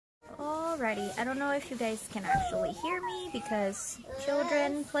Alrighty, I don't know if you guys can actually hear me because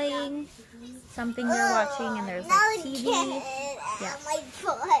children playing something they're watching and there's like TV. Yeah.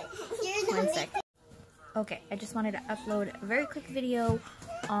 1 sec. Okay, I just wanted to upload a very quick video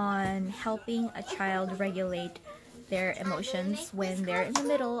on helping a child regulate their emotions when they're in the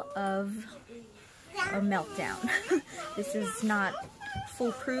middle of a meltdown. This is not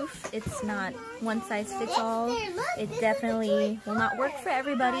foolproof. It's not one size fits all. It definitely will not work for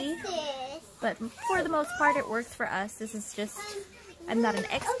everybody, but for the most part it works for us. This is just, I'm not an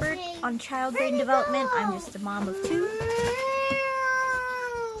expert on child brain development. I'm just a mom of two.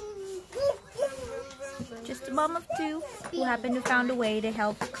 Just a mom of two who happened to found a way to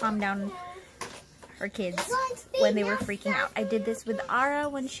help calm down her kids when they were freaking out. I did this with Ara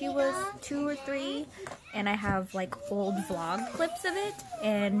when she was 2 or 3, and I have like old vlog clips of it,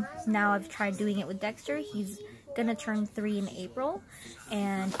 and now I've tried doing it with Dexter. He's gonna turn 3 in April,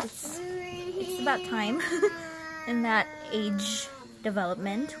 and it's about time in that age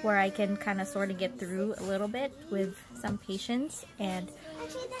development where I can kind of sort of get through a little bit with some patience and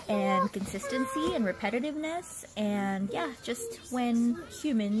consistency and repetitiveness. And yeah, just when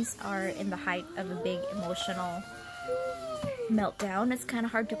humans are in the height of a big emotional meltdown, it's kind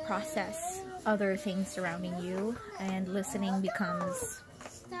of hard to process other things surrounding you, and listening becomes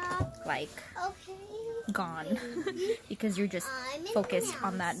like gone because you're just focused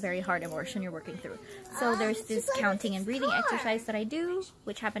on that very hard emotion you're working through. So there's this counting and breathing exercise that I do,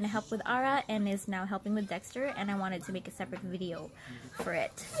 which happened to help with Ara and is now helping with Dexter, and I wanted to make a separate video for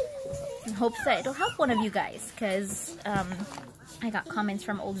it in hopes that it'll help one of you guys, because I got comments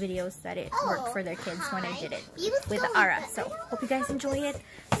from old videos that it worked for their kids when I did it with Ara. So hope you guys enjoy it.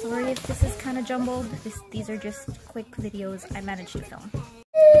 Sorry if this is kind of jumbled. These are just quick videos I managed to film.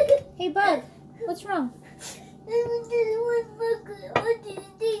 Hey bud, what's wrong?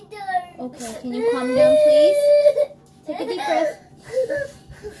 Okay, can you calm down please? Take a deep breath.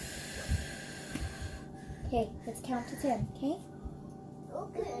 Okay, let's count to 10, okay?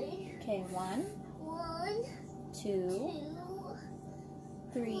 Okay. Okay, 1, 2,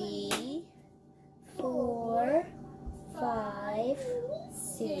 3, 4, 5,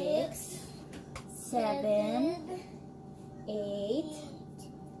 6, 7, 8,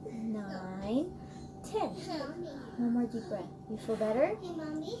 9, 10. One more deep breath. You feel better? Hey,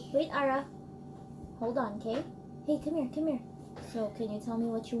 Mommy. Wait, Ara. Hold on, okay? Hey, come here, come here. So, can you tell me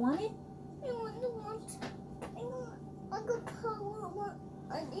what you wanted?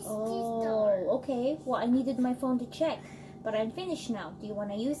 Oh, okay. Well, I needed my phone to check, but I'm finished now. Do you want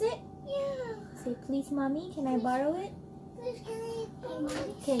to use it? Yeah. Say, please, Mommy, can I borrow it? Please, can I? Hey,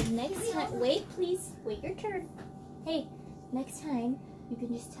 Mommy. Okay, next time. Wait, please. Wait your turn. Hey, next time, you can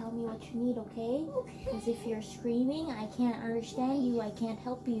just tell me what you need, okay? Okay. Because if you're screaming, I can't understand you. I can't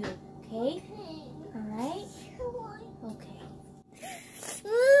help you, okay? Okay. Alright? Sure. Okay.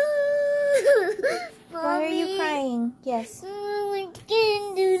 Why are you crying? Yes. I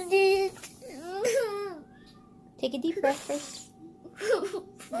can't do this. Take a deep breath first.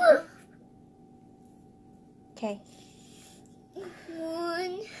 Okay.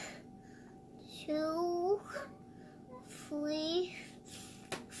 1, 2, 3,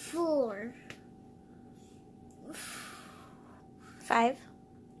 4. 5.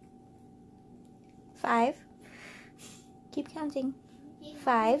 5. Keep counting.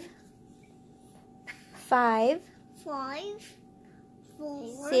 5. 5. 5,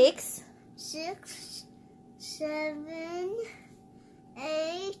 4, 6. 6, 7,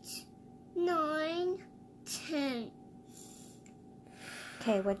 8, 9, 10.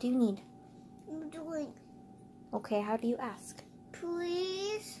 Okay, what do you need? I'm doing. Okay, how do you ask?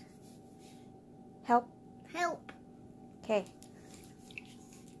 Please Help? help. Okay.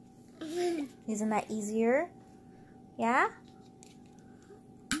 Isn't that easier? Yeah?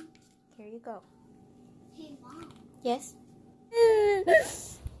 Here you go. Hey, Mom. Yes?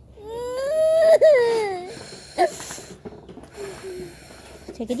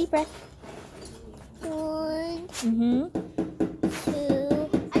 Take a deep breath. 1, Mm-hmm. 2,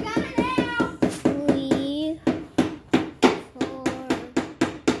 I got it now. 3, 4,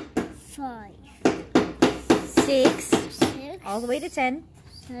 5, 6. 6, All the way to 10.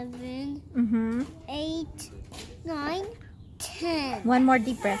 7, Mm-hmm. 8, 9, 10. One more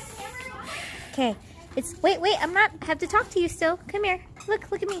deep breath. Okay. Wait, I have to talk to you still. Come here.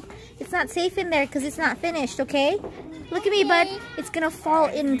 Look at me. It's not safe in there because it's not finished, okay? Look at me, bud. It's gonna fall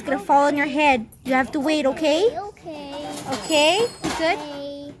in. It's gonna fall on your head. You have to wait, okay? Okay. Okay? You good?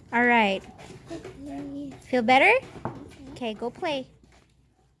 Okay. All right. Feel better? Okay, go play.